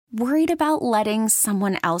Worried about letting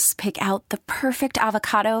someone else pick out the perfect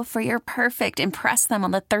avocado for your perfect impress them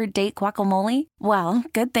on the third date guacamole? Well,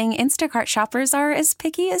 good thing Instacart shoppers are as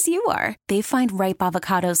picky as you are. They find ripe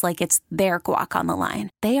avocados like it's their guac on the line.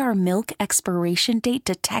 They are milk expiration date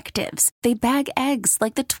detectives. They bag eggs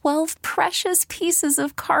like the 12 precious pieces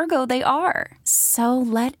of cargo they are. So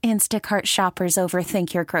let Instacart shoppers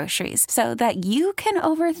overthink your groceries so that you can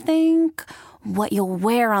overthink what you'll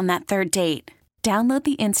wear on that third date. Download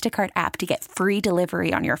the Instacart app to get free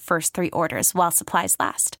delivery on your first 3 orders while supplies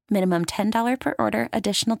last. Minimum $10 per order.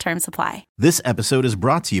 Additional terms apply. This episode is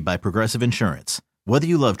brought to you by Progressive Insurance. Whether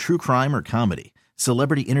you love true crime or comedy,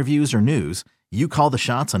 celebrity interviews or news, you call the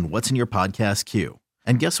shots on what's in your podcast queue.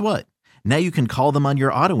 And guess what? Now you can call them on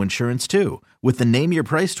your auto insurance too with the Name Your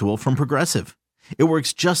Price tool from Progressive. It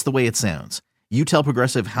works just the way it sounds. You tell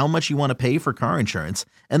Progressive how much you want to pay for car insurance,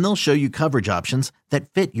 and they'll show you coverage options that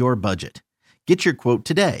fit your budget. Get your quote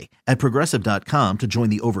today at Progressive.com to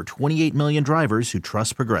join the over 28 million drivers who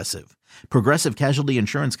trust Progressive. Progressive Casualty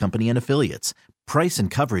Insurance Company and Affiliates. Price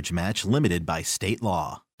and coverage match limited by state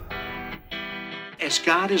law. As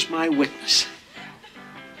God is my witness,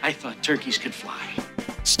 I thought turkeys could fly.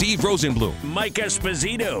 Steve Rosenbloom. Mike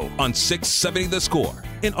Esposito. On 670 The Score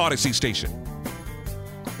in Odyssey Station.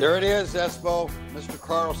 There it is, Espo. Mr.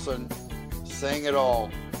 Carlson saying it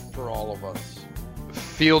all for all of us.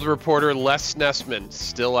 Field reporter Les Nessman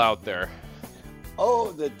still out there.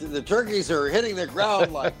 Oh, the turkeys are hitting the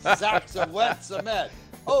ground like sacks of wet cement.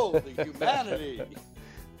 Oh, the humanity.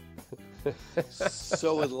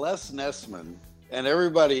 So with Les Nessman, and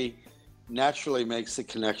everybody naturally makes the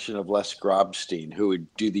connection of Les Grobstein, who would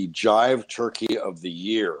do the Jive Turkey of the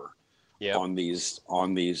Year on these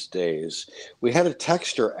days. We had a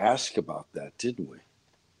texter ask about that, didn't we?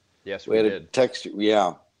 Yes, we did. A texter,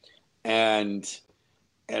 yeah. And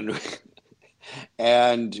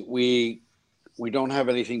we don't have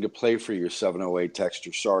anything to play for your 708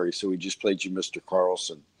 texter. Sorry. So we just played you Mr.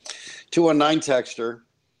 Carlson. 219 texter.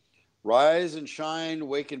 Rise and shine,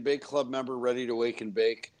 Wake and Bake Club member, ready to wake and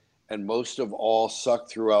bake, and most of all, suck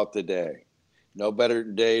throughout the day. No better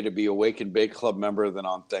day to be a Wake and Bake Club member than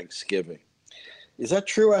on Thanksgiving. Is that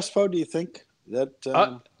true, Espo? Do you think that?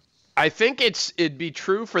 I think it'd be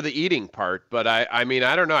true for the eating part, but I mean,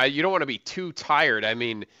 I don't know. You don't want to be too tired. I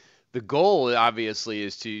mean, the goal obviously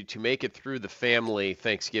is to make it through the family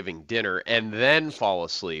Thanksgiving dinner and then fall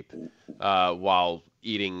asleep while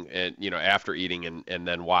eating, and after eating and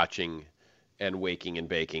then watching and waking and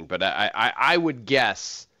baking. But I would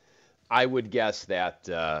guess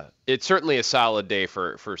that it's certainly a solid day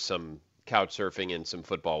for some couch surfing and some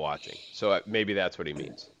football watching. So maybe that's what he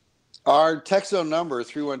means. Our text zone number,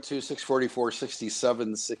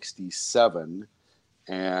 312-644-6767.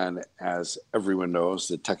 And as everyone knows,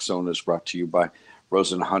 the text zone is brought to you by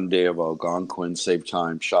Rosen Hyundai of Algonquin. Save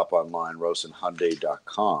time, shop online,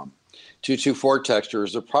 rosenhyundai.com. 224 texter,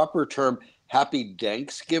 is the proper term Happy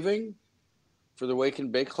Thanksgiving for the Wake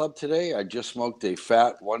and Bake Club today? I just smoked a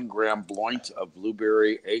fat 1 gram blunt of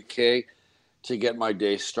blueberry AK to get my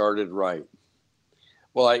day started right.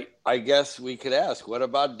 Well, I guess we could ask, what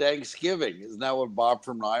about Thanksgiving? Isn't that what Bob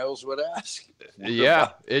from Niles would ask? Yeah,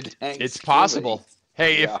 it's possible.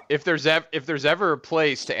 Hey, if there's ever a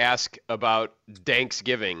place to ask about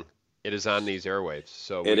Thanksgiving, it is on these airwaves.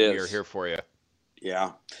 So we are here for you.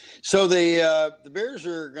 Yeah. So the Bears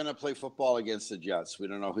are going to play football against the Jets. We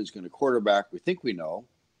don't know who's going to quarterback. We think we know.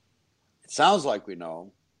 It sounds like we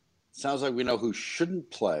know. It sounds like we know who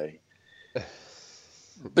shouldn't play.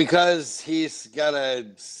 Because he's got a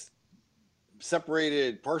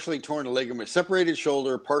partially torn ligament, separated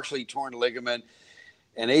shoulder, partially torn ligament,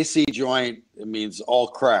 an AC joint. It means all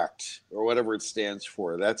cracked, or whatever it stands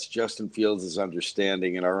for. That's Justin Fields'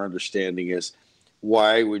 understanding, and our understanding is,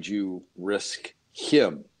 why would you risk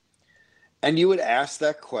him? And you would ask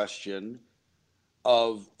that question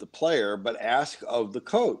of the player, but ask of the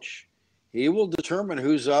coach. He will determine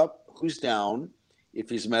who's up, who's down, if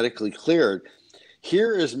he's medically cleared.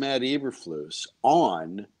 Here is Matt Eberflus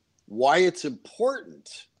on why it's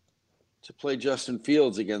important to play Justin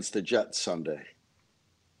Fields against the Jets Sunday.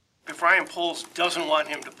 If Ryan Poles doesn't want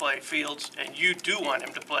him to play Fields and you do want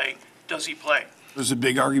him to play, does he play? There's a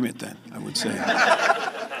big argument then, I would say.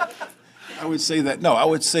 I would say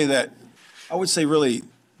really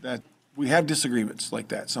that we have disagreements like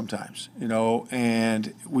that sometimes,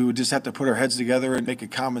 and we would just have to put our heads together and make a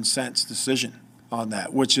common sense decision on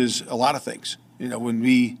that, which is a lot of things. When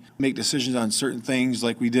we make decisions on certain things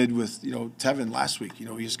like we did with, Tevin last week,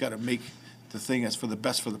 you just got to make the thing that's for the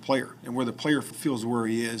best for the player and where the player feels where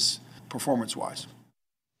he is performance-wise.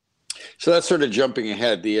 So that's sort of jumping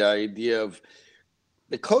ahead, the idea of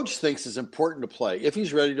the coach thinks it's important to play. If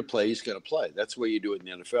he's ready to play, he's going to play. That's the way you do it in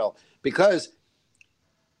the NFL, because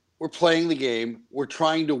we're playing the game. We're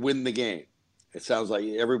trying to win the game. It sounds like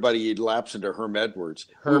everybody lapses into Herm Edwards.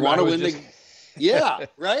 We want to win the game. Yeah,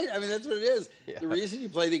 right? I mean, that's what it is. Yeah. The reason you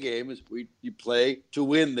play the game is you play to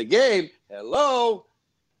win the game. Hello.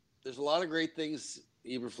 There's a lot of great things.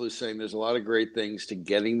 Eberflus saying there's a lot of great things to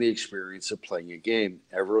getting the experience of playing a game,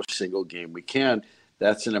 every single game we can.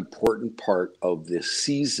 That's an important part of this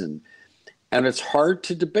season. And it's hard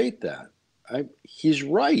to debate that. He's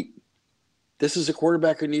right. This is a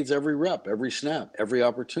quarterback who needs every rep, every snap, every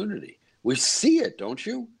opportunity. We see it, don't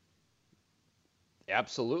you?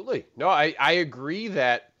 Absolutely. No, I agree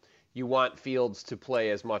that you want Fields to play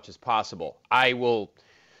as much as possible. I will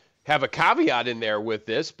have a caveat in there with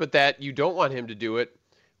this, but that you don't want him to do it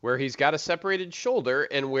where he's got a separated shoulder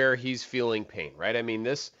and where he's feeling pain, right? I mean,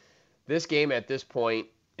 this game at this point,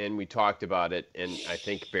 and we talked about it, and I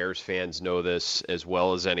think Bears fans know this as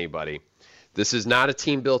well as anybody, this is not a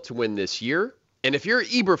team built to win this year. And if you're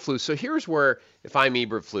Eberflus, so here's where, if I'm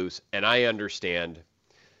Eberflus, and I understand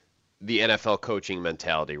the NFL coaching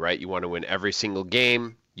mentality, right? You want to win every single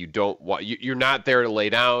game. You're not there to lay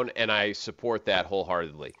down, and I support that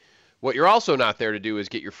wholeheartedly. What you're also not there to do is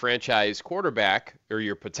get your franchise quarterback or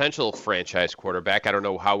your potential franchise quarterback. I don't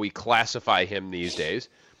know how we classify him these days,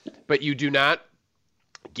 but you do not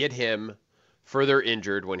get him further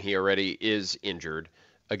injured when he already is injured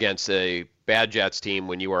against a bad Jets team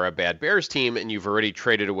when you are a bad Bears team and you've already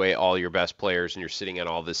traded away all your best players and you're sitting on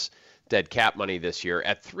all this dead cap money this year.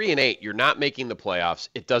 At 3-8, you're not making the playoffs.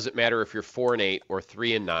 It doesn't matter if you're 4-8 or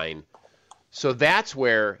 3-9. So that's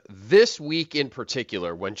where this week in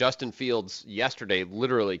particular, when Justin Fields yesterday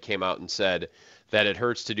literally came out and said that it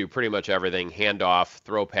hurts to do pretty much everything, handoff,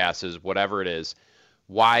 throw passes, whatever it is,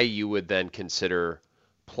 why you would then consider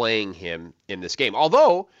playing him in this game.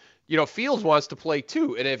 Although, Fields wants to play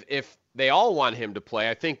too. And if they all want him to play,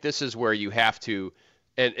 I think this is where you have to,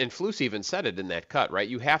 and Flus even said it in that cut, right?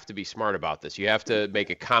 You have to be smart about this. You have to make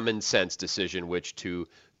a common sense decision, which to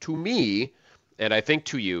me, and I think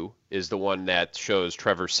to you, is the one that shows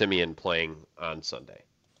Trevor Siemian playing on Sunday.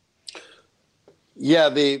 Yeah,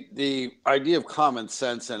 the idea of common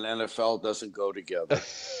sense and NFL doesn't go together.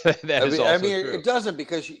 It doesn't,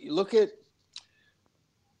 because you look at,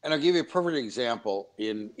 and I'll give you a perfect example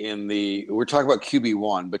we're talking about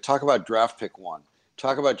QB1, but talk about draft pick 1.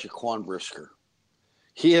 Talk about Jaquan Brisker.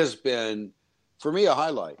 He has been, for me, a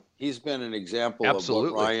highlight. He's been an example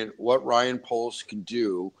Absolutely. of what Ryan Poles can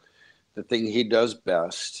do. The thing he does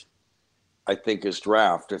best, I think, is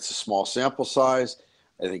draft. It's a small sample size.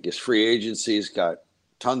 I think his free agency's got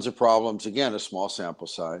tons of problems. Again, a small sample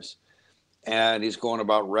size. And he's going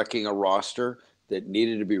about wrecking a roster that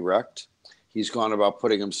needed to be wrecked. He's gone about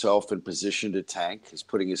putting himself in position to tank. He's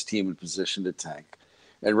putting his team in position to tank.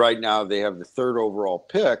 And right now they have the 3rd overall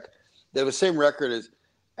pick. They have the same record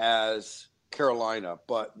as Carolina,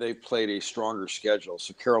 but they've played a stronger schedule.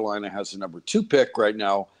 So Carolina has the number 2 pick right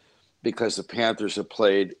now because the Panthers have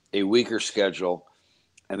played a weaker schedule,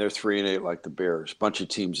 and they're 3-8 like the Bears. Bunch of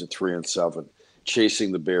teams at 3-7,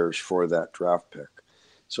 chasing the Bears for that draft pick.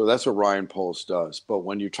 So that's what Ryan Poles does. But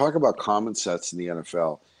when you talk about common sense in the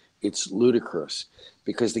NFL, it's ludicrous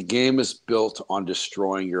because the game is built on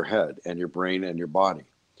destroying your head and your brain and your body.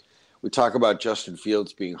 We talk about Justin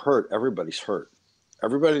Fields being hurt. Everybody's hurt.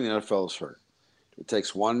 Everybody in the NFL is hurt. It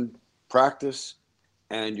takes one practice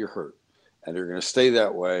and you're hurt. And you're going to stay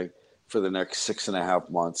that way for the next 6.5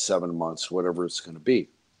 months, 7 months, whatever it's going to be.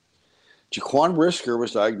 Jaquan Brisker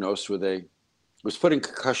was diagnosed was put in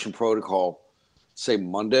concussion protocol, say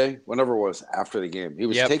Monday, whenever it was after the game. He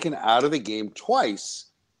was taken out of the game twice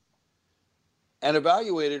and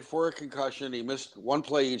evaluated for a concussion. He missed one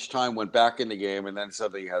play each time, went back in the game, and then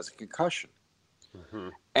suddenly he has a concussion. Mm-hmm.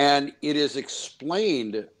 And it is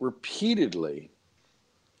explained repeatedly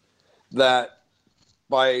that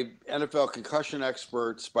by NFL concussion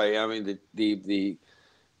experts, by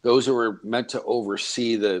those who are meant to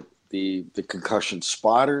oversee the concussion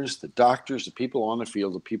spotters, the doctors, the people on the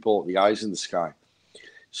field, the eyes in the sky.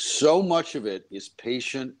 So much of it is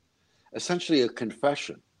patient, essentially a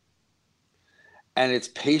confession. And it's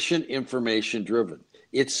patient information driven.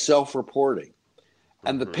 It's self-reporting.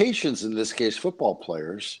 And the patients, in this case, football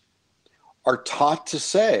players, are taught to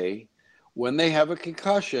say when they have a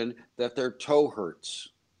concussion that their toe hurts.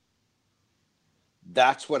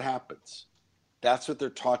 That's what happens. That's what they're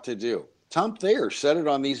taught to do. Tom Thayer said it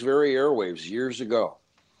on these very airwaves years ago.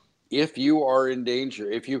 If you are in danger,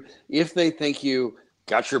 if they think you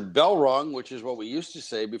got your bell rung, which is what we used to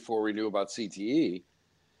say before we knew about CTE,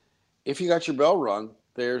 if you got your bell rung,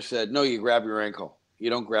 Thayer said, no, you grab your ankle. you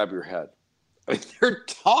don't grab your head. I mean, they're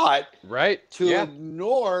taught to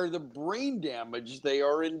ignore the brain damage they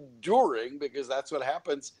are enduring because that's what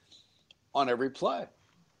happens on every play.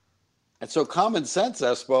 And so common sense,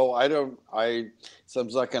 Espo,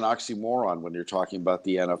 sounds like an oxymoron when you're talking about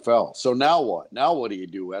the NFL. So now what? Now what do you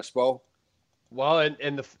do, Espo? Well,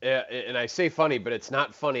 and I say funny, but it's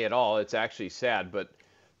not funny at all. It's actually sad. But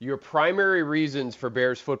your primary reasons for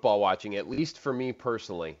Bears football watching, at least for me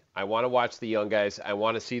personally, I want to watch the young guys. I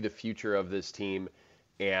want to see the future of this team.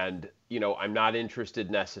 And, I'm not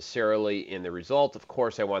interested necessarily in the result. Of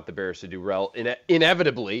course, I want the Bears to do well.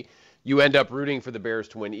 Inevitably, you end up rooting for the Bears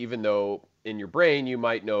to win, even though in your brain you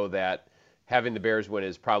might know that having the Bears win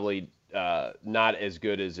is probably not as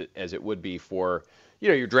good as it would be for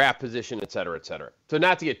your draft position, et cetera, et cetera. So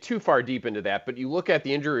not to get too far deep into that, but you look at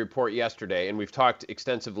the injury report yesterday, and we've talked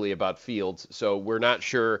extensively about Fields, so we're not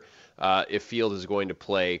sure if Fields is going to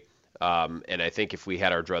play, and I think if we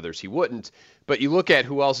had our druthers, he wouldn't. But you look at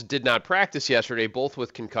who else did not practice yesterday, both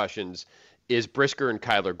with concussions, is Brisker and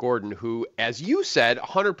Kyler Gordon, who, as you said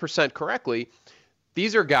 100% correctly,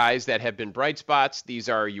 these are guys that have been bright spots. These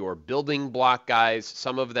are your building block guys,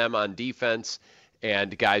 some of them on defense,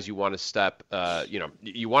 and guys you want to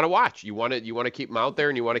you want to watch. You want to keep them out there,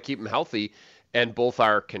 and you want to keep them healthy, and both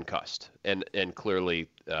are concussed. And clearly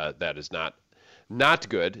that is not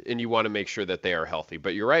good, and you want to make sure that they are healthy.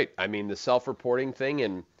 But you're right. I mean, the self-reporting thing,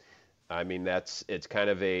 and I mean, it's kind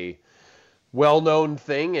of a well-known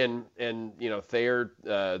thing, and Thayer,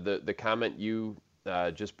 the comment you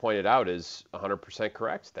just pointed out is 100%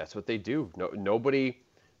 correct. That's what they do. Nobody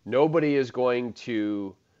is going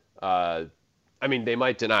to. They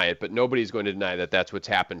might deny it, but nobody's going to deny that that's what's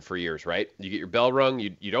happened for years, right? You get your bell rung,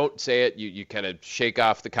 you don't say it, you kind of shake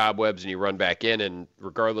off the cobwebs and you run back in, and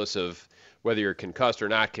regardless of whether you're concussed or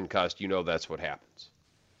not concussed, that's what happens.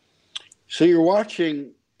 So you're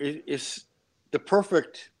watching. Is the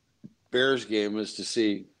perfect Bears game is to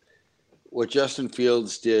see what Justin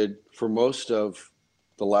Fields did for most of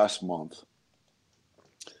the last month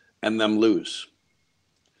and them lose.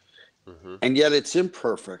 Mm-hmm. And yet it's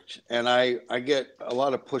imperfect. And I get a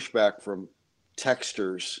lot of pushback from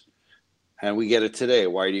texters, and we get it today.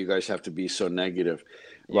 Why do you guys have to be so negative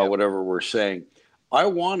about whatever we're saying? I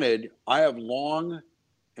have long,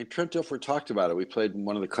 and Trent Dilfer talked about it. We played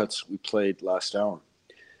one of the cuts we played last hour.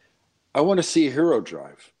 I want to see a hero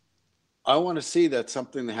drive. I want to see that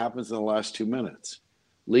something that happens in the last 2 minutes.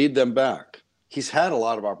 Lead them back. He's had a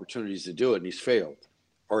lot of opportunities to do it, and he's failed,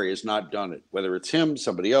 or he has not done it. Whether it's him,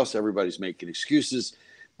 somebody else, everybody's making excuses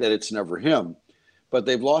that it's never him. But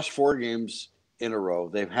they've lost 4 games in a row.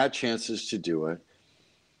 They've had chances to do it.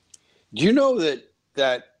 Do you know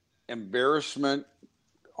that embarrassment,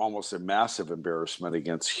 almost a massive embarrassment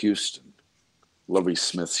against Houston, Lovie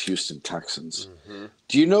Smith's Houston Texans. Mm-hmm.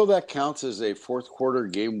 Do you know that counts as a fourth quarter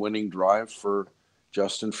game-winning drive for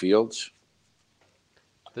Justin Fields?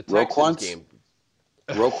 The Texans game.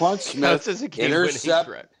 Roquan Smith as a game-winning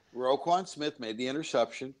Roquan Smith made the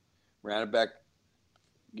interception, ran it back,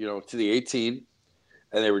 to the 18,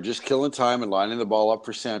 and they were just killing time and lining the ball up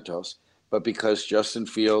for Santos. But because Justin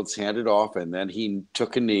Fields handed off and then he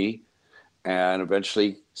took a knee, and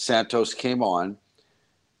eventually Santos came on,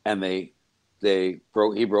 and he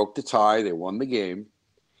broke the tie. They won the game.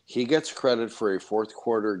 He gets credit for a fourth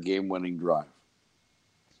quarter game-winning drive.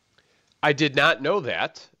 I did not know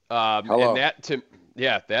that. Hello. And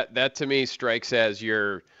that to me strikes as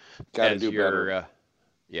your Gotta do better.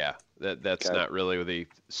 That's not really the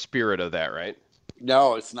spirit of that, right?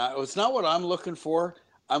 No, it's not. It's not what I'm looking for.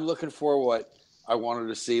 I'm looking for what I wanted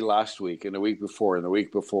to see last week and the week before and the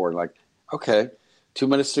week before. Like, okay, 2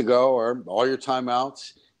 minutes to go, or all your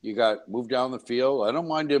timeouts. You got moved down the field. I don't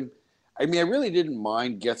mind him. I mean, I really didn't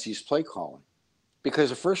mind Getsy's play calling, because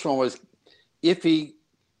the first one was if you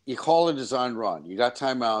call a design run, you got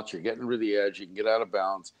timeouts, you're getting to the edge, you can get out of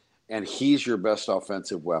bounds, and he's your best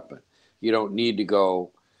offensive weapon. You don't need to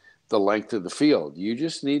go the length of the field. You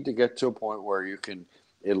just need to get to a point where you can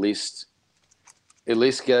at least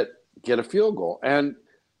get a field goal. And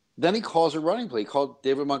then he calls a running play. He called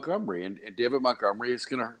David Montgomery, and David Montgomery is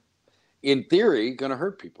going to, in theory, going to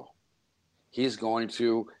hurt people. He's going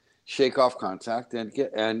to shake off contact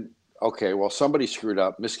okay, well, somebody screwed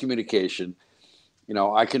up, miscommunication.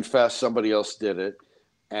 I confess somebody else did it,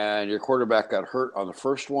 and your quarterback got hurt on the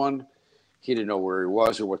first one. He didn't know where he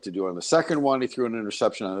was or what to do on the second one. He threw an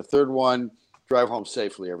interception on the third one. Drive home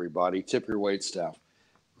safely, everybody. Tip your wait staff.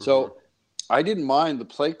 Mm-hmm. So I didn't mind the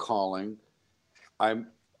play calling. I'm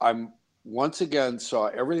once again saw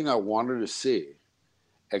everything I wanted to see,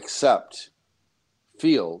 except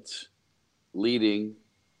Fields leading,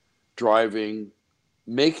 driving,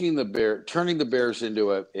 turning the Bears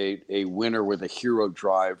into a winner with a hero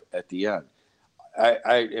drive at the end.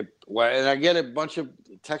 And I get a bunch of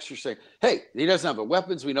texters saying, "Hey, he doesn't have the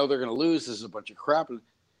weapons. We know they're going to lose. This is a bunch of crap."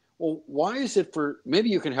 Well, why is it maybe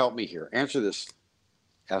you can help me here. Answer this,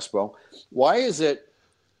 Espo. Why is it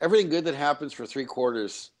everything good that happens for 3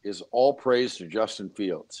 quarters is all praise to Justin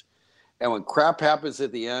Fields? And when crap happens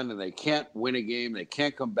at the end and they can't win a game, they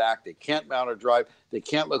can't come back, they can't mount a drive, they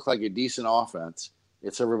can't look like a decent offense,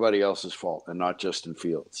 it's everybody else's fault and not Justin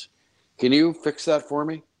Fields. Can you fix that for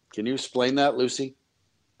me? Can you explain that, Lucy?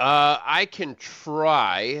 I can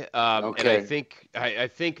try. Okay. And I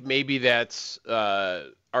think maybe that's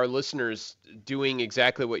our listeners doing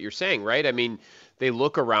exactly what you're saying, right? I mean, they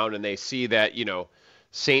look around and they see that,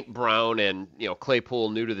 St. Brown and, Claypool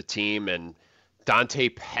new to the team and Dante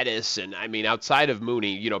Pettis. And I mean, outside of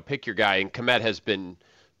Mooney, pick your guy, and Kmet has been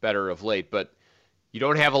better of late, but you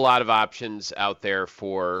don't have a lot of options out there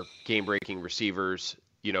for game-breaking receivers.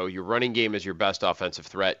 Your running game is your best offensive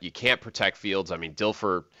threat. You can't protect Fields. I mean,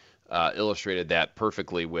 Dilfer illustrated that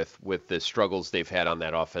perfectly with the struggles they've had on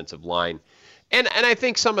that offensive line. And I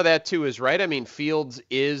think some of that, too, is right. I mean, Fields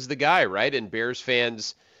is the guy, right? And Bears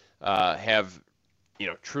fans have,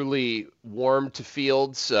 truly warmed to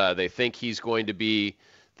Fields. They think he's going to be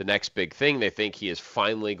the next big thing. They think he is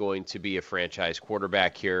finally going to be a franchise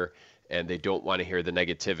quarterback here, and they don't want to hear the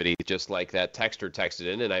negativity, just like that texter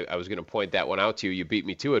texted in. And I was going to point that one out to you. You beat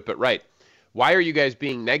me to it. But, right, why are you guys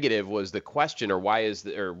being negative was the question, or was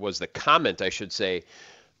the comment, I should say.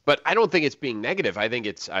 But I don't think it's being negative. I think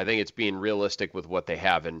it's being realistic with what they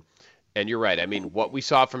have. And you're right. I mean, what we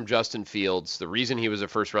saw from Justin Fields, the reason he was a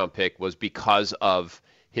first-round pick was because of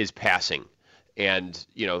his passing. And,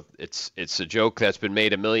 it's a joke that's been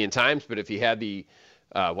made a million times, but if he had the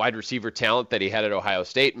wide receiver talent that he had at Ohio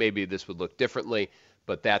State, maybe this would look differently.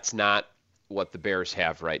 But that's not what the Bears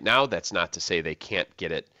have right now. That's not to say they can't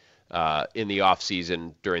get it in the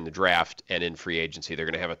offseason, during the draft, and in free agency. They're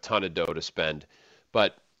going to have a ton of dough to spend.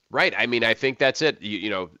 But, right, I mean, I think that's it.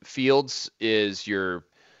 Fields is your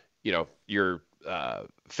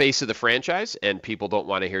face of the franchise, and people don't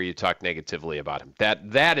want to hear you talk negatively about him.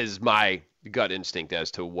 That is my gut instinct as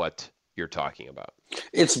to what you're talking about.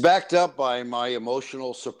 It's backed up by my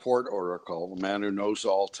emotional support oracle, the man who knows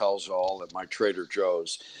all, tells all, at my Trader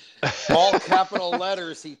Joe's. All capital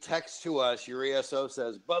letters, he texts to us. Your ESO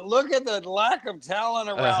says, "But look at the lack of talent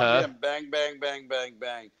around him." Bang, bang, bang, bang,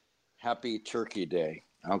 bang. Happy Turkey Day.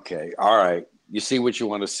 Okay, all right. You see what you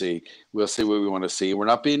want to see. We'll see what we want to see. We're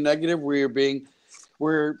not being negative. We're being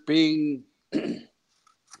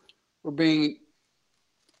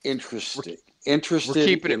interested.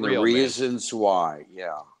 Interested in the reasons why.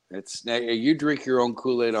 Yeah, it's you drink your own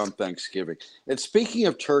Kool-Aid on Thanksgiving. And speaking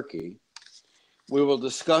of turkey, we will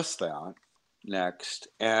discuss that next.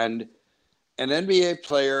 And an NBA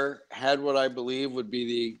player had what I believe would be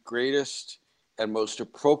the greatest and most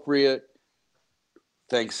appropriate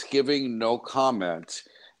Thanksgiving no comment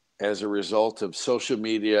as a result of social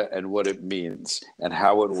media and what it means and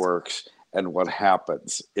how it works and what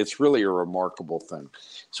happens. It's really a remarkable thing.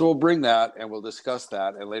 So we'll bring that and we'll discuss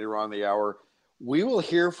that. And later on in the hour, we will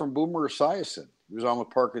hear from Boomer Esiason. He was on with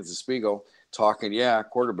Parkins and Spiegel talking,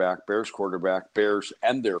 quarterback, Bears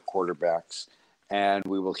and their quarterbacks. And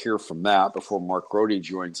we will hear from that before Mark Grody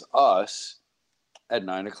joins us at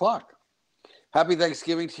 9 o'clock. Happy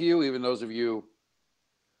Thanksgiving to you, even those of you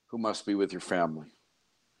who must be with your family.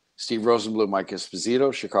 Steve Rosenbloom, Mike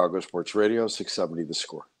Esposito, Chicago Sports Radio, 670 The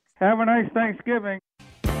Score. Have a nice Thanksgiving.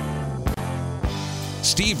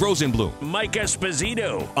 Steve Rosenbloom, Mike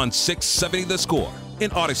Esposito on 670 The Score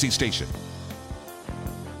in Odyssey Station.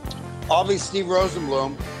 I'll be Steve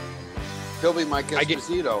Rosenbloom. He'll be Mike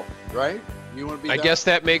Esposito, right? You want to be I guess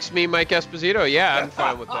that makes me Mike Esposito. Yeah, I'm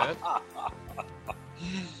fine with that.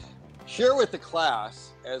 Share with the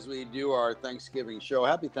class as we do our Thanksgiving show.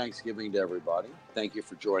 Happy Thanksgiving to everybody. Thank you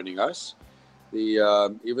for joining us.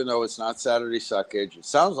 Even though it's not Saturday Suckage, it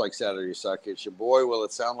sounds like Saturday Suckage. And boy, will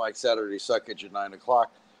it sound like Saturday Suckage at 9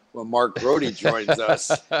 o'clock when Mark Grody joins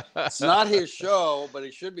us. It's not his show, but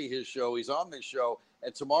it should be his show. He's on this show.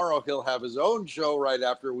 And tomorrow he'll have his own show right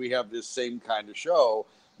after we have this same kind of show,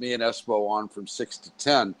 me and Espo on from 6 to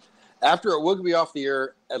 10. We'll be off the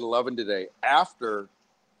air at 11 today. After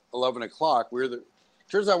 11 o'clock,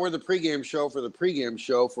 turns out we're the pregame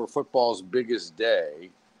show for football's biggest day.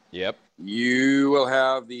 Yep. You will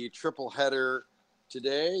have the triple header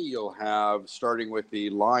today. You'll have, starting with the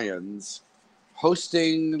Lions,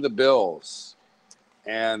 hosting the Bills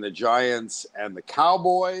and the Giants and the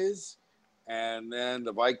Cowboys, and then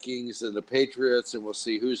the Vikings and the Patriots, and we'll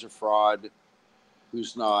see who's a fraud,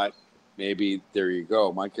 who's not. maybe there you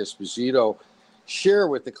go. Mike Esposito, share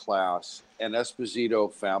with the class an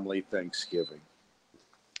Esposito family Thanksgiving.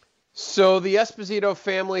 So the Esposito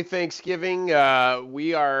family Thanksgiving,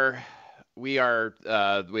 we have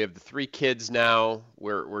the 3 kids now.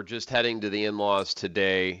 We're just heading to the in-laws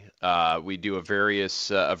today. We do a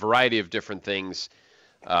variety of different things.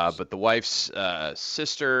 But the wife's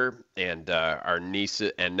sister and our niece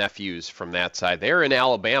and nephews from that side, they're in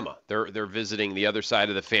Alabama. They're visiting the other side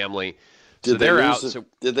of the family. Did they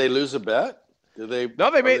lose a bet? Did they? No,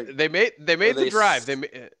 they made the drive. They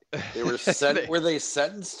were were they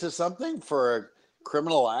sentenced to something for a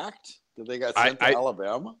criminal act? Did they got sent to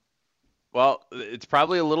Alabama? Well, it's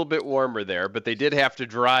probably a little bit warmer there, but they did have to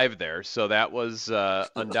drive there, so that was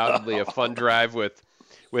undoubtedly a fun drive with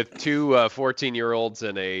 2 14-year-olds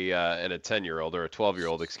and a 10-year-old, or a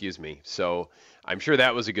 12-year-old, excuse me. So I'm sure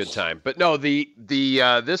that was a good time. But no,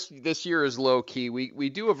 this year is low key. We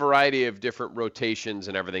do a variety of different rotations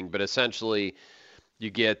and everything, but essentially you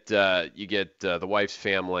get the wife's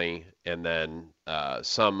family and then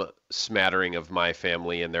some smattering of my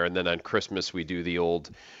family in there, and then on Christmas we do the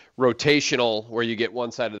old rotational where you get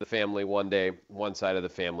one side of the family one day, one side of the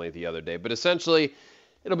family the other day. But essentially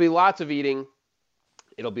it'll be lots of eating.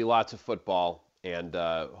 It'll be lots of football, and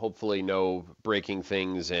hopefully no breaking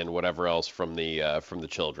things and whatever else from the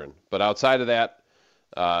children. But outside of that,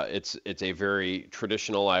 it's a very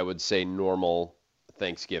traditional, I would say, normal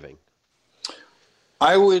Thanksgiving.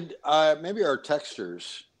 I would maybe our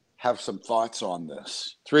texters have some thoughts on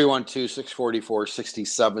this.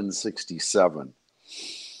 312-644-6767.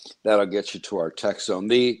 That'll get you to our text zone.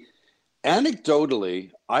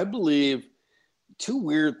 Anecdotally, I believe 2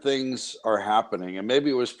 weird things are happening, and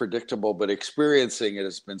maybe it was predictable, but experiencing it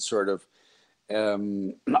has been sort of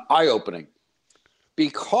eye-opening,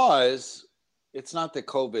 because it's not that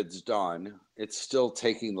COVID's done. It's still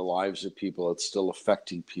taking the lives of people. It's still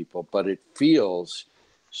affecting people, but it feels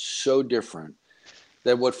so different.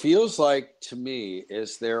 That what feels like to me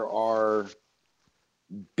is there are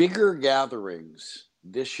bigger gatherings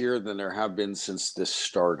this year than there have been since this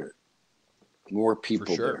started. More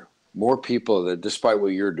people there. More people that, despite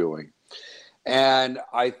what you're doing. And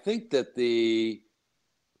I think that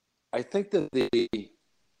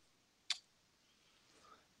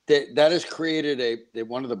that has created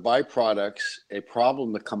one of the byproducts, a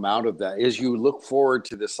problem to come out of that is you look forward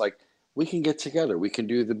to this, like, we can get together. We can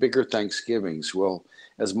do the bigger Thanksgivings. Well,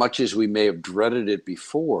 as much as we may have dreaded it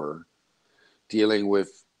before, dealing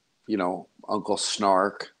with, Uncle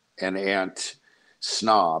Snark and Aunt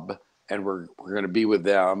Snob, and we're going to be with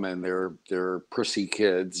them and their prissy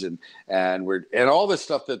kids and all the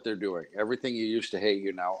stuff that they're doing. Everything you used to hate,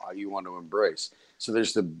 you want to embrace. So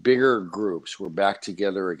there's the bigger groups. We're back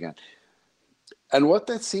together again. And what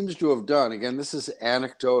that seems to have done, again, this is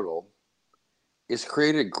anecdotal, is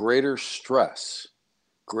created greater stress,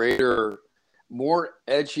 more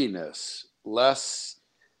edginess, less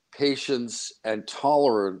patience and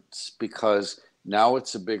tolerance, because now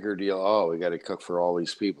it's a bigger deal. Oh, we got to cook for all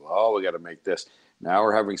these people. Oh, we got to make this. Now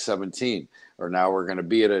we're having 17, or now we're going to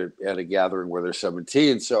be at a gathering where there's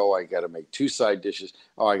 17. So I got to make 2 side dishes.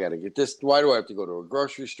 Oh, I got to get this. Why do I have to go to a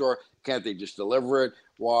grocery store? Can't they just deliver it?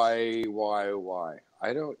 Why?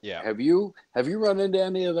 I don't. Yeah. Have you run into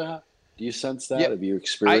any of that? Do you sense that? Yeah, have you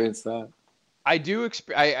experienced that? I do.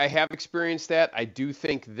 I have experienced that. I do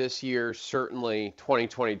think this year, certainly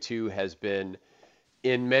 2022, has been,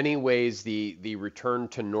 in many ways, the return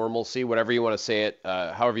to normalcy, whatever you want to say it,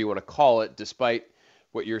 however you want to call it, despite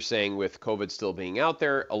what you're saying with COVID still being out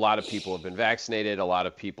there. A lot of people have been vaccinated. A lot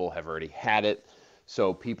of people have already had it.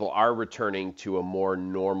 So people are returning to a more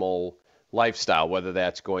normal lifestyle, whether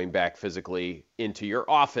that's going back physically into your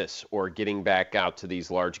office or getting back out to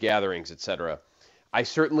these large gatherings, etc. I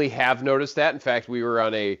certainly have noticed that. In fact, we were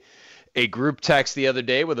on a group text the other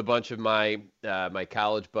day with a bunch of my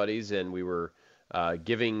college buddies, and we were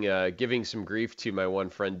giving some grief to my one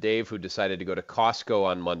friend Dave, who decided to go to Costco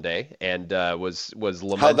on Monday and was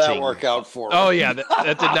lamenting. How'd that work out for him? Oh yeah,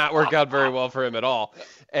 that did not work out very well for him at all.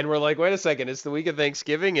 And we're like, wait a second, it's the week of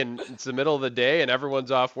Thanksgiving and it's the middle of the day and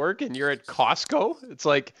everyone's off work and you're at Costco? It's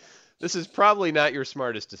like, this is probably not your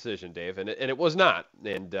smartest decision, Dave, and it was not.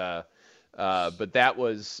 And but that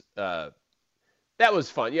was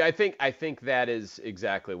fun. Yeah, I think that is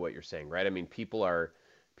exactly what you're saying, right? I mean, people are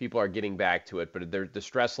getting back to it, but the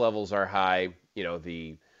stress levels are high.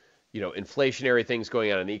 The inflationary things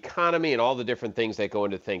going on in the economy and all the different things that go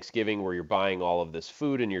into Thanksgiving, where you're buying all of this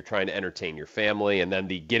food and you're trying to entertain your family, and then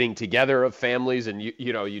the getting together of families. And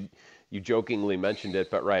you jokingly mentioned it,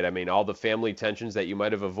 but right, I mean, all the family tensions that you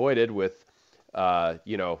might have avoided with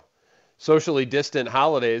socially distant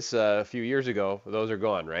holidays a few years ago, those are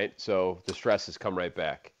gone, right? So the stress has come right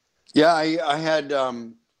back. Yeah, I had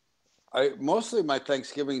mostly my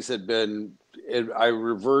Thanksgivings had been it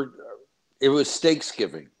was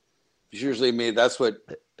Steaksgiving. It's usually me. That's what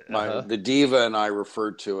the diva and I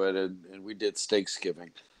referred to it, and we did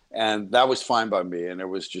Steaksgiving, and that was fine by me. And it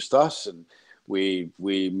was just us, and we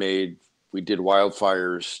did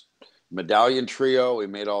Wildfire's medallion trio. We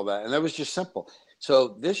made all that, and that was just simple. So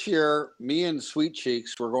this year, me and Sweet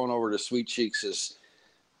Cheeks, we're going over to Sweet Cheeks'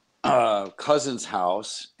 cousin's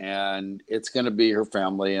house, and it's going to be her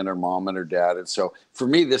family and her mom and her dad. And so for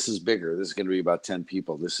me, this is bigger. This is going to be about 10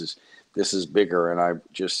 people. This is bigger. And I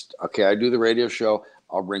do the radio show.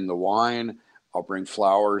 I'll bring the wine. I'll bring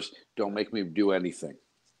flowers. Don't make me do anything.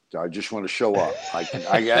 I just want to show up.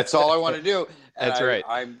 That's all I want to do. And That's right.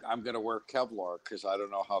 I'm going to wear Kevlar because I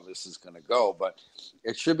don't know how this is going to go, but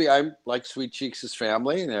it should be. I'm like Sweet Cheeks'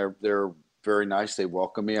 family, and they're very nice. They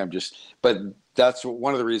welcome me. But that's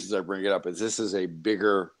one of the reasons I bring it up is this is a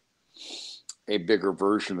bigger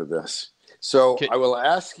version of this. So I will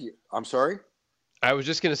ask you. I'm sorry. I was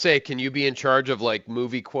just going to say, can you be in charge of like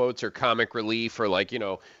movie quotes or comic relief or like,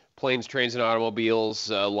 planes, trains, and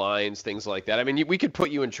automobiles lines, things like that? I mean, we could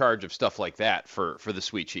put you in charge of stuff like that for the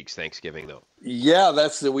Sweet Cheeks Thanksgiving, though. Yeah,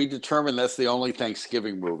 we determined that's the only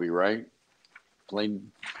Thanksgiving movie, right?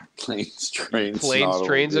 Planes,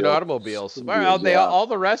 trains, and automobiles. Well, all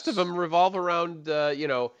the rest of them revolve around,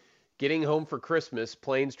 getting home for Christmas,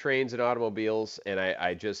 planes, trains, and automobiles. And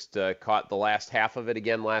I just caught the last half of it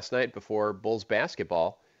again last night before Bulls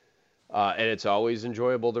basketball. And it's always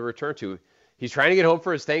enjoyable to return to. He's trying to get home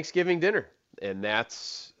for his Thanksgiving dinner, and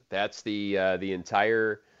that's the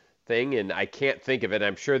entire thing. And I can't think of it.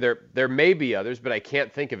 I'm sure there may be others, but I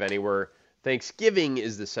can't think of any where Thanksgiving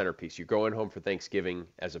is the centerpiece. You're going home for Thanksgiving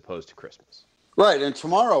as opposed to Christmas. Right. And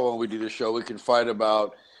tomorrow when we do the show, we can fight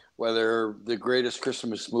about whether the greatest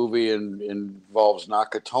Christmas movie involves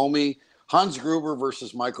Nakatomi, Hans Gruber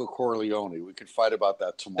versus Michael Corleone. We could fight about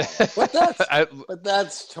that tomorrow. But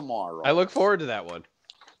that's tomorrow. I look forward to that one.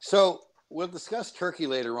 So we'll discuss turkey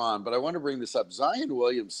later on, but I want to bring this up. Zion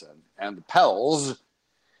Williamson and the Pels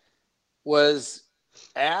was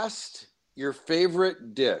asked your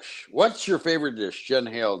favorite dish. What's your favorite dish? Jen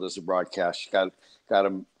Hale does a broadcast. She got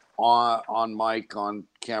him on mic, on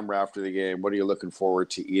camera after the game. What are you looking forward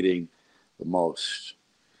to eating the most?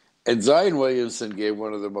 And Zion Williamson gave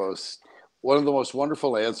one of the most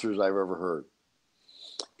wonderful answers I've ever heard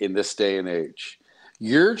in this day and age.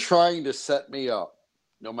 You're trying to set me up.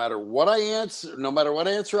 No matter what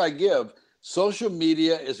answer I give, social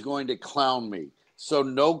media is going to clown me. So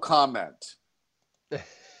no comment.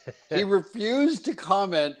 He refused to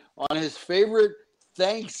comment on his favorite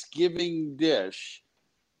Thanksgiving dish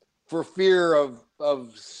for fear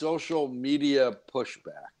of social media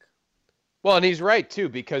pushback. Well, and he's right, too,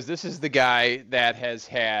 because this is the guy that has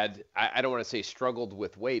had, I don't want to say struggled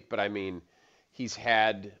with weight, but I mean, he's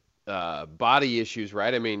had body issues,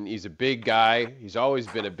 right? I mean, he's a big guy. He's always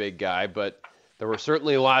been a big guy, but there were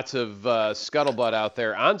certainly lots of scuttlebutt out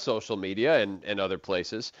there on social media and other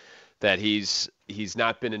places that he's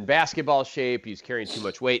not been in basketball shape. He's carrying too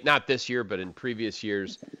much weight, not this year, but in previous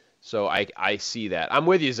years. So I see that. I'm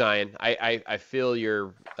with you, Zion. I feel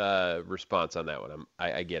your response on that one.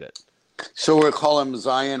 I get it. So we'll call him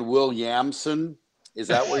Zion Williamson. Is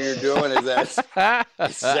that what you're doing?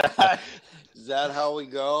 Is that how we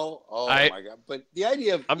go? Oh my God! But the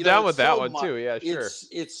idea of I'm down with that one too. Yeah, sure.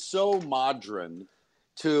 It's so modern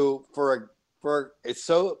for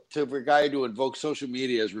a guy to invoke social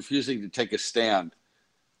media as refusing to take a stand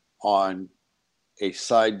on a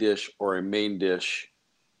side dish or a main dish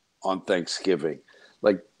on Thanksgiving.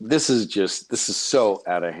 Like this is so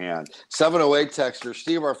out of hand. 708 texter,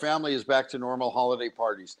 Steve, our family is back to normal holiday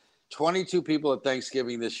parties. 22 people at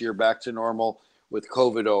Thanksgiving this year, back to normal with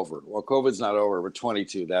COVID over. Well, COVID's not over, but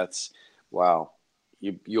 22. That's wow.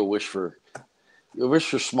 You'll wish for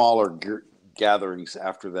smaller gatherings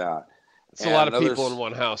after that. It's a lot of people in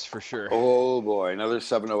one house for sure. Oh boy, another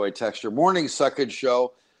 708 texter. Morning Suckage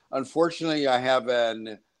show. Unfortunately, I have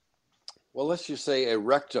let's just say a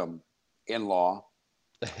rectum in-law,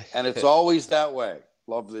 and it's always that way.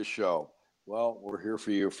 Love this show. Well, we're here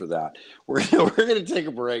for you for that. We're going to take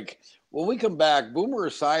a break. When we come back, Boomer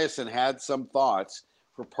Esiason had some thoughts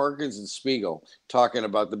for Parkins and Spiegel, talking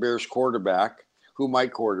about the Bears quarterback, who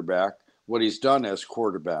might quarterback, what he's done as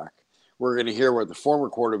quarterback. We're going to hear what the former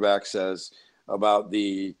quarterback says about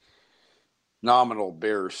the nominal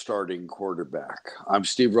Bears starting quarterback. I'm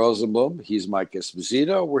Steve Rosenblum. He's Mike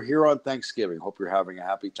Esposito. We're here on Thanksgiving. Hope you're having a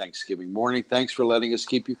happy Thanksgiving morning. Thanks for letting us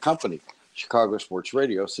keep you company Chicago Sports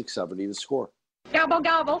Radio, 670 The Score. Gobble,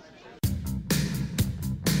 gobble.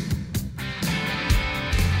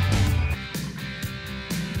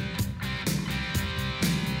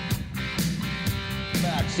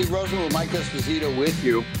 Back. Steve Rosenbloom, Mike Esposito with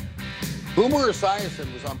you. Boomer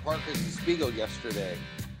Esiason was on Parkins and Spiegel yesterday.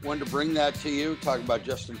 Wanted to bring that to you, talking about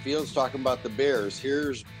Justin Fields, talking about the Bears.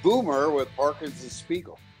 Here's Boomer with Parkins and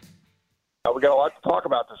Spiegel. We got a lot to talk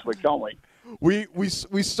about this week, don't we?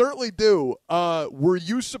 We certainly do. Were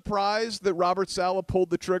you surprised that Robert Saleh pulled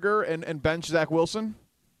the trigger and benched Zach Wilson?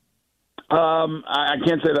 I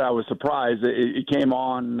can't say that I was surprised. It came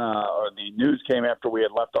on, or the news came after we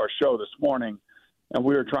had left our show this morning, and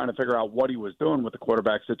we were trying to figure out what he was doing with the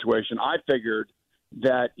quarterback situation. I figured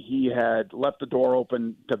that he had left the door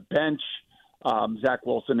open to bench Zach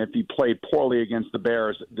Wilson if he played poorly against the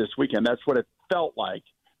Bears this weekend. That's what it felt like.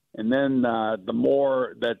 And then the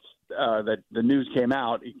more that the news came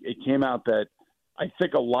out, it came out that I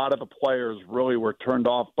think a lot of the players really were turned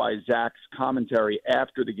off by Zach's commentary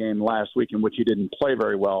after the game last week, in which he didn't play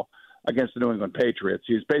very well against the New England Patriots.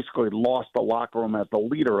 He's basically lost the locker room as the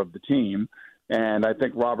leader of the team. And I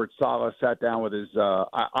think Robert Saleh sat down with his,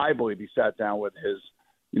 I believe he sat down with his,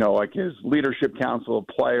 his leadership council of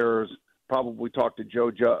players, probably talked to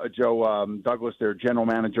Joe Douglas, their general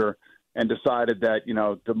manager, and decided that,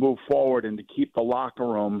 to move forward and to keep the locker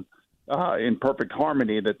room in perfect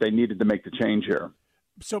harmony, that they needed to make the change here.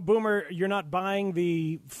 So, Boomer, you're not buying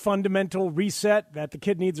the fundamental reset, that the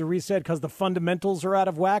kid needs a reset because the fundamentals are out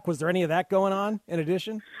of whack? Was there any of that going on in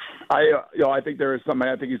addition? I think there is something.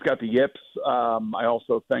 I think he's got the yips. I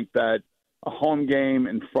also think that a home game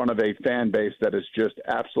in front of a fan base that has just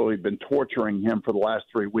absolutely been torturing him for the last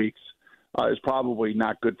 3 weeks is probably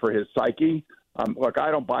not good for his psyche. Look,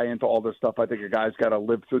 I don't buy into all this stuff. I think a guy's got to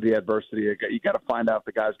live through the adversity. You got to find out if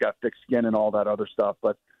the guy's got thick skin and all that other stuff.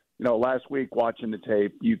 But, last week watching the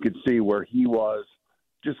tape, you could see where he was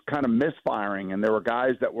just kind of misfiring, and there were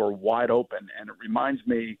guys that were wide open. And it reminds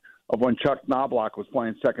me of when Chuck Knobloch was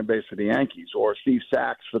playing second base for the Yankees, or Steve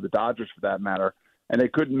Sachs for the Dodgers for that matter, and they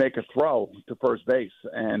couldn't make a throw to first base.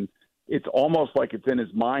 And it's almost like it's in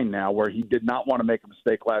his mind now, where he did not want to make a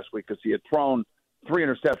mistake last week because he had thrown 3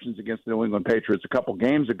 interceptions against the New England Patriots a couple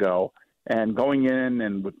games ago, and going in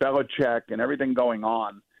and with Belichick and everything going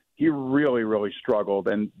on, he really, really struggled.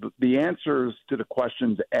 And the answers to the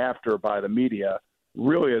questions after by the media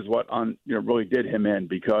really is what really did him in,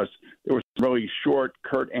 because there were some really short,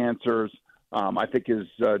 curt answers. I think his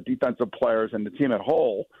defensive players and the team at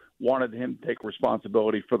whole wanted him to take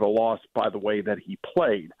responsibility for the loss by the way that he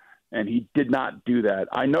played, and he did not do that.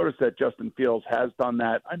 I noticed that Justin Fields has done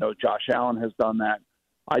that. I know Josh Allen has done that.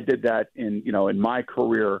 I did that in my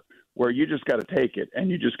career, where you just got to take it, and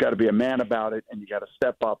you just got to be a man about it, and you got to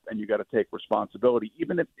step up, and you got to take responsibility.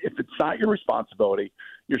 Even if it's not your responsibility,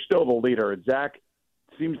 you're still the leader. And Zach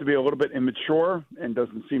seems to be a little bit immature and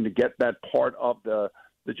doesn't seem to get that part of the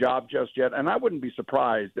job just yet. And I wouldn't be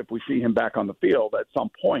surprised if we see him back on the field at some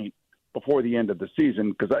point before the end of the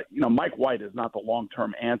season, because Mike White is not the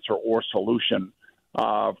long-term answer or solution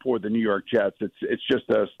for the New York Jets. It's just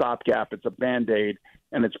a stopgap. It's a Band-Aid,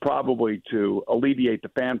 and it's probably to alleviate the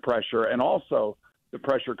fan pressure and also the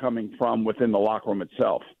pressure coming from within the locker room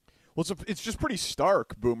itself. Well, it's just pretty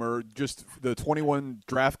stark, Boomer, just the 21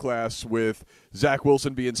 draft class with Zach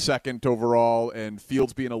Wilson being second overall and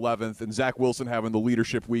Fields being 11th, and Zach Wilson having the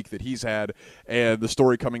leadership week that he's had, and the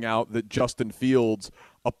story coming out that Justin Fields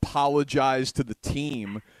apologized to the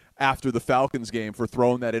team after the Falcons game for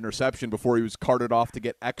throwing that interception before he was carted off to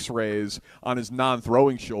get x-rays on his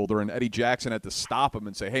non-throwing shoulder, and Eddie Jackson had to stop him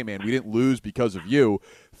and say, hey, man, we didn't lose because of you.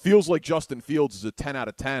 Feels like Justin Fields is a 10 out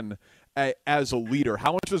of 10 as a leader.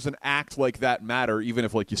 How much does an act like that matter, even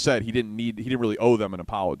if, like you said, he didn't really owe them an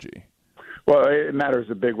apology? Well, it matters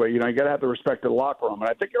a big way. You got to have the respect of the locker room. And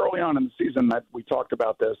I think early on in the season that we talked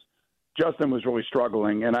about this, Justin was really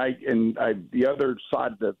struggling. And the other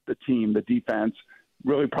side of the team, the defense,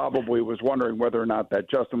 really probably was wondering whether or not that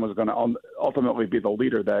Justin was going to ultimately be the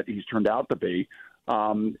leader that he's turned out to be.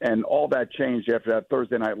 And all that changed after that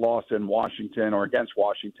Thursday night loss in Washington, or against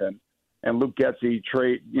Washington. And Luke Getsy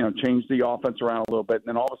changed the offense around a little bit. And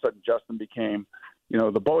then all of a sudden Justin became,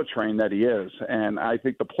 the bullet train that he is. And I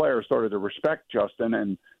think the players started to respect Justin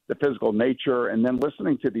and the physical nature. And then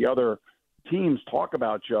listening to the other teams talk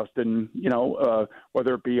about Justin,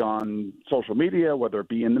 whether it be on social media, whether it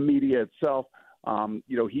be in the media itself,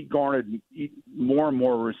 he garnered more and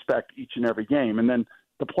more respect each and every game. And then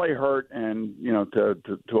to play hurt and,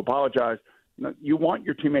 to apologize, you want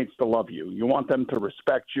your teammates to love you. You want them to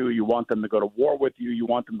respect you. You want them to go to war with you. You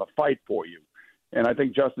want them to fight for you. And I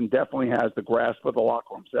think Justin definitely has the grasp of the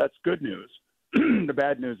locker room. So that's good news. The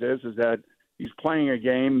bad news is that he's playing a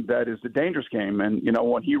game that is a dangerous game. And,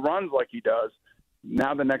 when he runs like he does,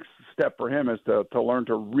 now the next step for him is to learn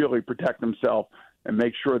to really protect himself and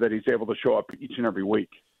make sure that he's able to show up each and every week.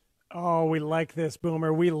 Oh, we like this,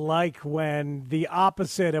 Boomer. We like when the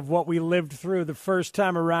opposite of what we lived through the first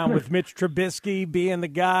time around with Mitch Trubisky being the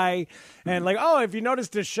guy. And if you notice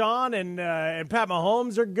Deshaun and Pat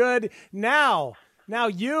Mahomes are good. Now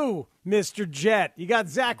you, Mr. Jet, you got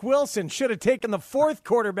Zach Wilson. Should have taken the fourth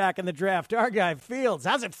quarterback in the draft. Our guy Fields.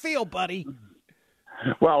 How's it feel, buddy?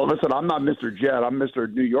 Well, listen, I'm not Mr. Jet. I'm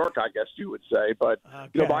Mr. New York, I guess you would say. But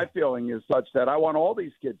my feeling is such that I want all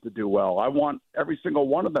these kids to do well. I want every single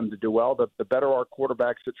one of them to do well. The better our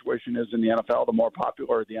quarterback situation is in the NFL, the more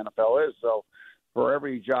popular the NFL is. So for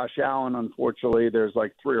every Josh Allen, unfortunately, there's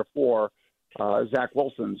like 3 or 4 Zach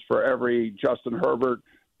Wilsons. For every Justin Herbert,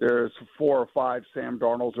 there's 4 or 5 Sam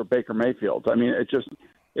Darnolds or Baker Mayfields. I mean,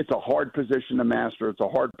 it's a hard position to master. It's a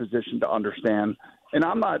hard position to understand. And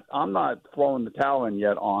I'm not throwing the towel in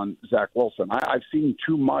yet on Zach Wilson. I've seen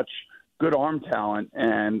too much good arm talent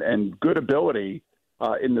and good ability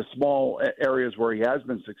in the small areas where he has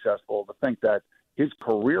been successful to think that his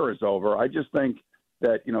career is over. I just think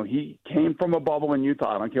that, he came from a bubble in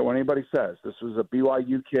Utah. I don't care what anybody says. This was a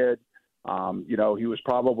BYU kid. He was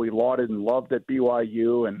probably lauded and loved at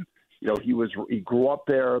BYU, and, he grew up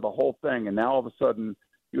there, the whole thing. And now all of a sudden,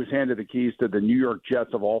 he was handed the keys to the New York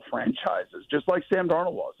Jets of all franchises, just like Sam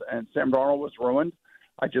Darnold was. And Sam Darnold was ruined.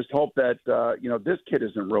 I just hope that, this kid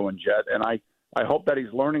isn't ruined yet. And I hope that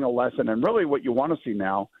he's learning a lesson. And really what you want to see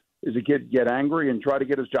now is a kid get angry and try to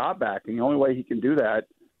get his job back. And the only way he can do that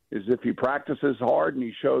is if he practices hard and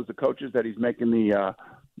he shows the coaches that he's making or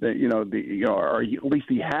at least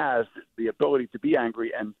he has the ability to be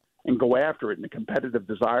angry and go after it and a competitive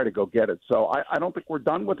desire to go get it. So I don't think we're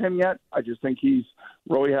done with him yet. I just think he's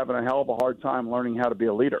really having a hell of a hard time learning how to be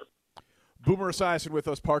a leader. Boomer Esiason with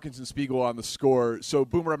us, Parkinson Spiegel on The Score. So,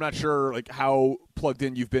 Boomer, I'm not sure how plugged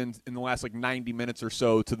in you've been in the last 90 minutes or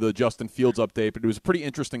so to the Justin Fields update, but it was a pretty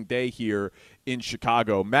interesting day here in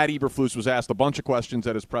Chicago. Matt Eberflus was asked a bunch of questions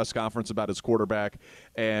at his press conference about his quarterback,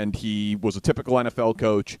 and he was a typical NFL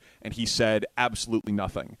coach, and he said absolutely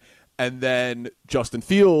nothing. And then Justin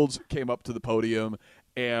Fields came up to the podium,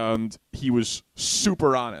 and he was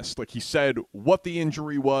super honest. He said what the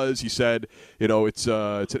injury was. He said, it's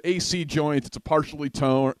an AC joint. It's a partially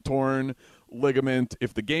torn ligament.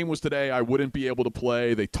 If the game was today, I wouldn't be able to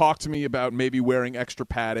play. They talked to me about maybe wearing extra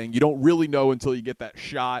padding. You don't really know until you get that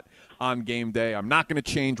shot on game day. I'm not going to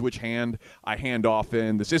change which hand I hand off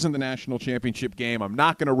in. This isn't the national championship game. I'm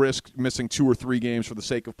not going to risk missing 2 or 3 games for the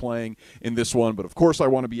sake of playing in this one. But, of course, I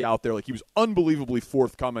want to be out there. He was unbelievably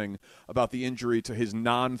forthcoming about the injury to his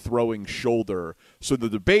non-throwing shoulder. So the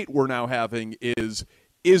debate we're now having is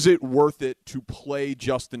it worth it to play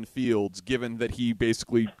Justin Fields, given that he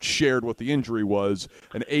basically shared what the injury was,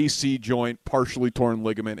 an AC joint, partially torn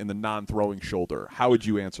ligament in the non-throwing shoulder? How would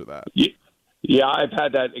you answer that? Yeah, I've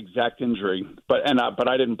had that exact injury, but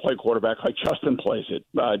I didn't play quarterback like Justin plays it.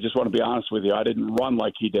 I just want to be honest with you. I didn't run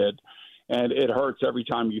like he did, and it hurts every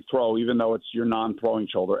time you throw, even though it's your non-throwing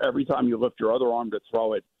shoulder. Every time you lift your other arm to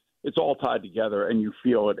throw it, it's all tied together, and you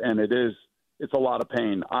feel it, and it's a lot of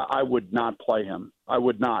pain. I would not play him. I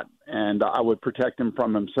would not, and I would protect him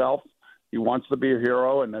from himself. He wants to be a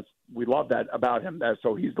hero, and we love that about him.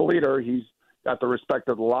 So he's the leader. He's got the respect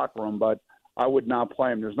of the locker room, but I would not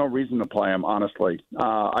play him. There's no reason to play him, honestly.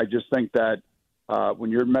 I just think that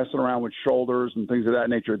when you're messing around with shoulders and things of that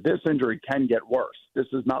nature, this injury can get worse. This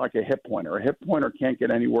is not like a hip pointer. A hip pointer can't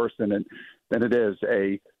get any worse than it is.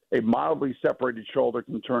 A mildly separated shoulder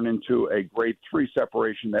can turn into a grade 3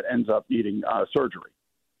 separation that ends up needing surgery.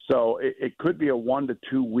 So it could be a 1 to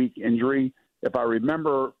 2 week injury. If I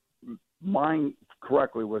remember mine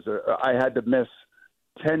correctly, I had to miss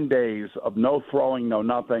 10 days of no throwing, no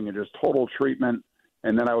nothing, and just total treatment.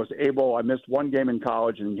 And then I missed 1 game in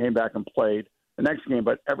college and came back and played the next game.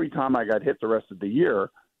 But every time I got hit the rest of the year,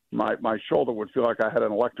 my shoulder would feel like I had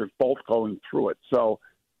an electric bolt going through it. So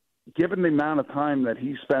given the amount of time that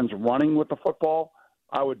he spends running with the football,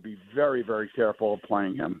 I would be very, very careful of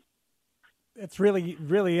playing him. It's really,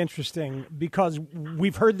 really interesting because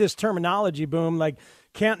we've heard this terminology, Boom,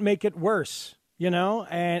 can't make it worse,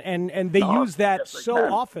 and they use that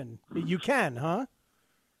so often. You can, huh?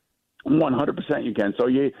 100% you can. So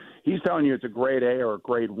he's telling you it's a grade A or a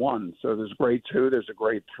grade 1. So there's grade 2, there's a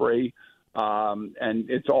grade 3, and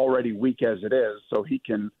it's already weak as it is. So he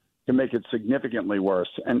can make it significantly worse.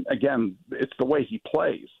 And again, it's the way he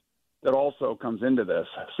plays that also comes into this.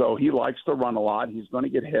 So he likes to run a lot. He's going to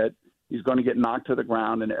get hit. he's going to get knocked to the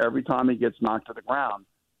ground, and every time he gets knocked to the ground,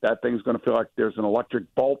 that thing's going to feel like there's an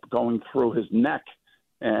electric bolt going through his neck.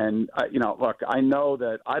 And look, I know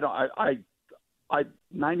that I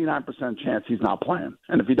 99% chance he's not playing.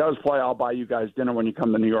 And if he does play, I'll buy you guys dinner when you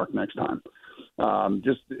come to New York next time.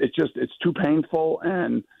 It's too painful,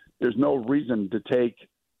 and there's no reason to take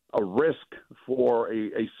a risk for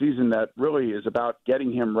a season that really is about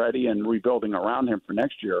getting him ready and rebuilding around him for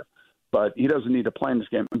next year. But he doesn't need to play in this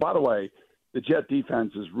game. And by the way, the Jet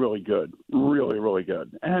defense is really good, really, really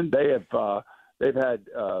good. And they've had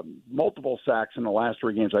multiple sacks in the last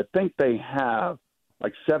 3 games. I think they have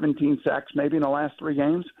like 17 sacks maybe in the last 3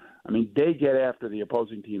 games. I mean, they get after the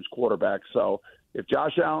opposing team's quarterback. So if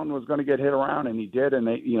Josh Allen was going to get hit around, and he did, and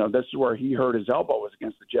this is where he hurt his elbow, was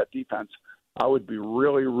against the Jet defense, I would be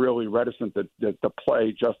really, really reticent to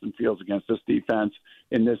play Justin Fields against this defense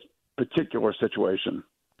in this particular situation.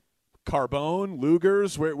 Carbone,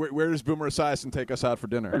 Lugers, where does Boomer Esiason take us out for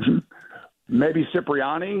dinner? Maybe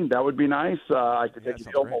Cipriani, that would be nice. I could take you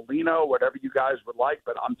to Molino, whatever you guys would like,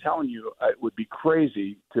 but I'm telling you, it would be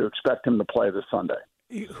crazy to expect him to play this Sunday.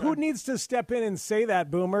 Who needs to step in and say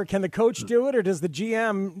that, Boomer? Can the coach do it, or does the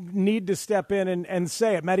GM need to step in and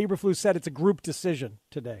say it? Matt Eberflus said it's a group decision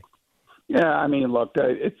today. Yeah, I mean, look,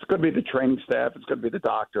 it's going to be the training staff. It's going to be the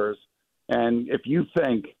doctors. And if you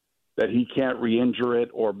think that he can't re-injure it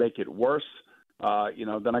or make it worse,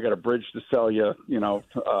 then I got a bridge to sell you,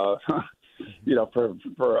 for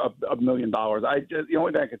 $1 million. The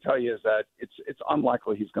only thing I can tell you is that it's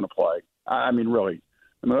unlikely he's going to play. I mean, really.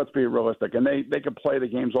 I mean, let's be realistic. And they can play the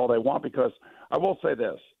games all they want, because I will say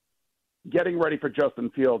this. Getting ready for Justin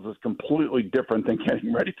Fields is completely different than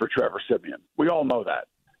getting ready for Trevor Siemian. We all know that.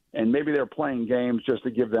 And maybe they're playing games just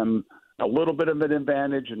to give them a little bit of an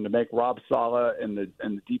advantage and to make Rob Saleh and the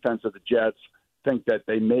defense of the Jets think that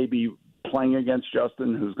they may be playing against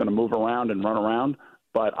Justin, who's going to move around and run around.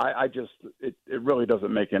 But it really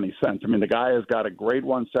doesn't make any sense. I mean, the guy has got a grade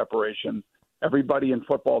 1 separation. Everybody in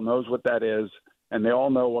football knows what that is, and they all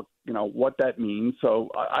know what that means. So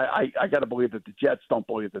I got to believe that the Jets don't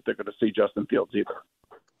believe that they're going to see Justin Fields either.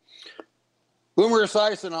 Boomer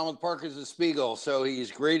Esiason on with Parkins and Spiegel, so he's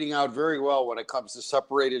grading out very well when it comes to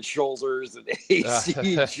separated shoulders and AC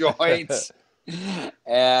joints.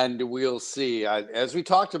 And we'll see. As we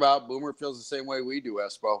talked about, Boomer feels the same way we do,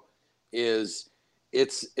 Espo, it's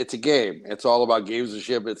a game. It's all about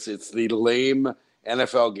gamesmanship. It's the lame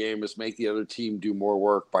NFL game, is make the other team do more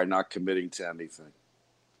work by not committing to anything.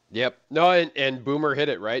 Yep. No, and Boomer hit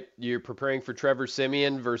it, right? You're preparing for Trevor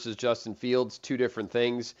Siemian versus Justin Fields, 2 different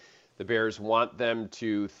things. The Bears want them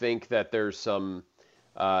to think that there's some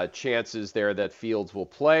chances there that Fields will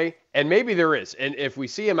play, and maybe there is. And if we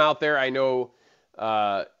see him out there, I know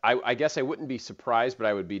I guess I wouldn't be surprised, but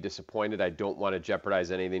I would be disappointed. I don't want to jeopardize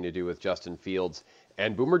anything to do with Justin Fields.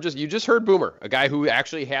 And Boomer, you just heard Boomer, a guy who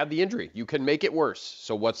actually had the injury. You can make it worse,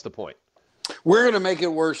 so what's the point? We're going to make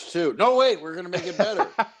it worse, too. No, wait, we're going to make it better.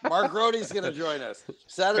 Mark Rohde's going to join us.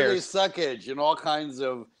 Saturday Suckage and all kinds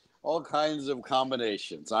of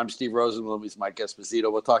combinations. I'm Steve Rosenbloom. He's Mike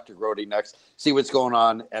Esposito. We'll talk to Grody next. See what's going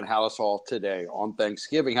on at Hallis Hall today on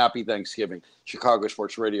Thanksgiving. Happy Thanksgiving. Chicago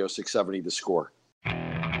Sports Radio 670 The Score.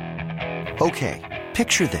 Okay,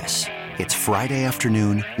 picture this. It's Friday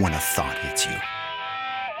afternoon when a thought hits you.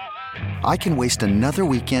 I can waste another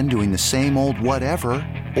weekend doing the same old whatever,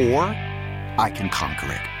 or I can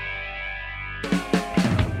conquer it.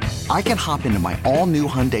 I can hop into my all-new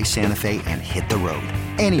Hyundai Santa Fe and hit the road.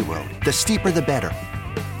 Any road. The steeper, the better.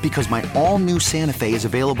 Because my all-new Santa Fe is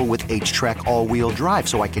available with H-Track all-wheel drive,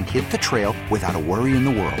 so I can hit the trail without a worry in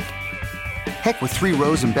the world. Heck, with 3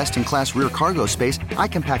 rows and best-in-class rear cargo space, I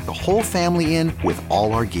can pack the whole family in with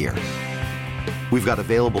all our gear. We've got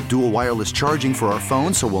available dual wireless charging for our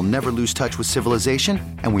phones, so we'll never lose touch with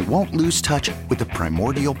civilization, and we won't lose touch with the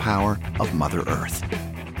primordial power of Mother Earth.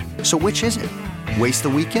 So which is it? Waste the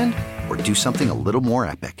weekend or do something a little more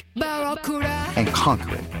epic? And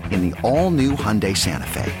conquer it in the all-new Hyundai Santa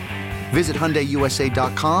Fe. Visit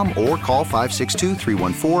HyundaiUSA.com or call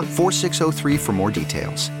 562-314-4603 for more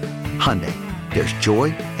details. Hyundai, there's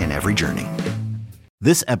joy in every journey.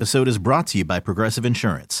 This episode is brought to you by Progressive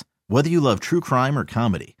Insurance. Whether you love true crime or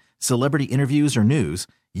comedy, celebrity interviews or news,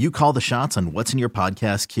 you call the shots on what's in your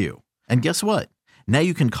podcast queue. And guess what? Now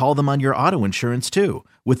you can call them on your auto insurance too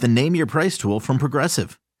with the Name Your Price tool from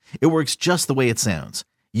Progressive. It works just the way it sounds.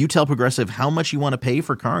 You tell Progressive how much you want to pay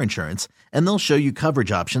for car insurance, and they'll show you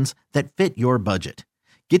coverage options that fit your budget.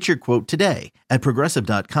 Get your quote today at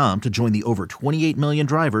Progressive.com to join the over 28 million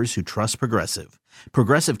drivers who trust Progressive.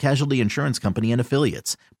 Progressive Casualty Insurance Company and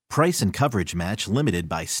Affiliates. Price and coverage match limited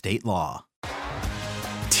by state law.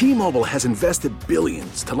 T-Mobile has invested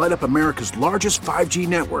billions to light up America's largest 5G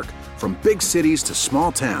network, from big cities to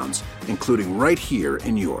small towns, including right here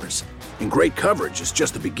in yours. And great coverage is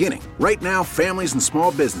just the beginning. Right now, families and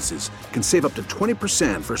small businesses can save up to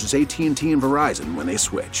 20% versus AT&T and Verizon when they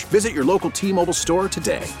switch. Visit your local T-Mobile store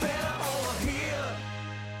today.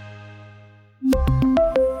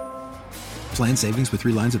 Plan savings with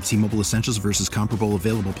 3 lines of T-Mobile Essentials versus comparable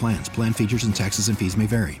available plans. Plan features and taxes and fees may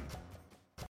vary.